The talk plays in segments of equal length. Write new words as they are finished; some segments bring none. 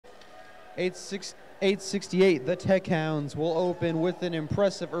868, the Tech Hounds will open with an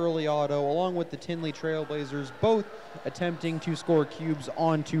impressive early auto, along with the Tinley Trailblazers, both attempting to score cubes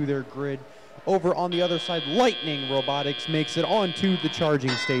onto their grid. Over on the other side, Lightning Robotics makes it onto the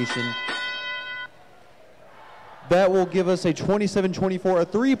charging station. That will give us a 27-24, a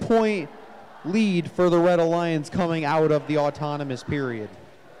 3-point lead for the Red Alliance coming out of the autonomous period.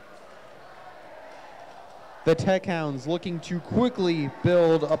 The Tech Hounds looking to quickly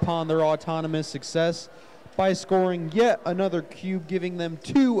build upon their autonomous success by scoring yet another cube, giving them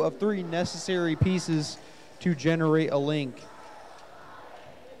 2 of 3 necessary pieces to generate a link.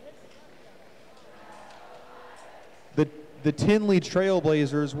 The Tinley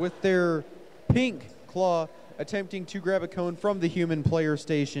Trailblazers, with their pink claw, attempting to grab a cone from the human player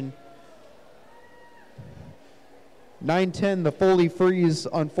station. 9-10, the Foley Freeze,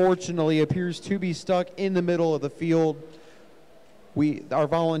 unfortunately appears to be stuck in the middle of the field. Our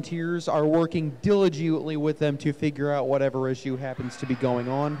volunteers are working diligently with them to figure out whatever issue happens to be going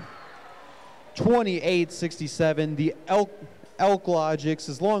on. 28-67, the Elk Logics,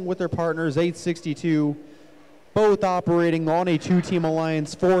 along with their partners, 862, both operating on a 2-team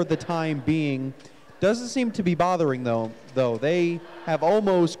alliance for the time being. Doesn't seem to be bothering though. They have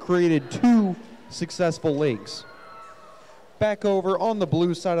almost created 2 successful legs. Back over on the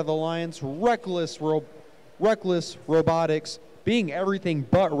blue side of the alliance, Reckless Robotics, being everything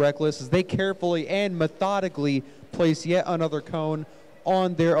but reckless as they carefully and methodically place yet another cone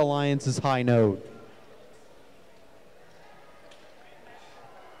on their alliance's high node.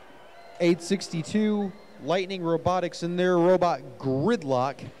 862, Lightning Robotics in their robot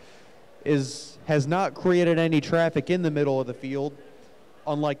Gridlock has not created any traffic in the middle of the field,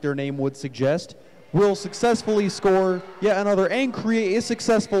 unlike their name would suggest. Will successfully score yet another and create a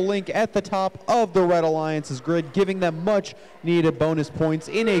successful link at the top of the Red Alliance's grid, giving them much needed bonus points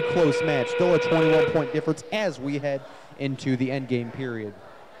in a close match. Still a 21-point difference as we head into the endgame period.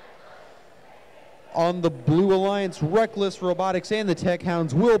 On the Blue Alliance, Reckless Robotics and the Tech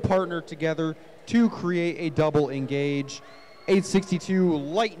Hounds will partner together to create a double engage. 862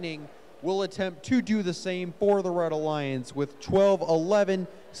 Lightning will attempt to do the same for the Red Alliance with 11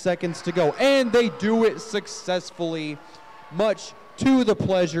 seconds to go. And they do it successfully, much to the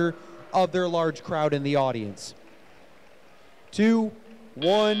pleasure of their large crowd in the audience. 2,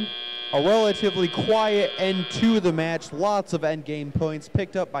 1, a relatively quiet end to the match. Lots of endgame points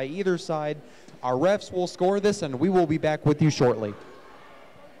picked up by either side. Our refs will score this, and we will be back with you shortly.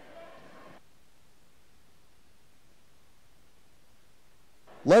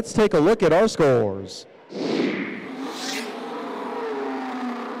 Let's take a look at our scores.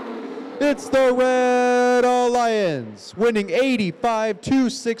 It's the Red Alliance winning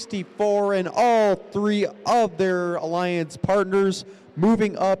 85-64, and all 3 of their alliance partners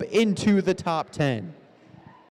moving up into the top 10.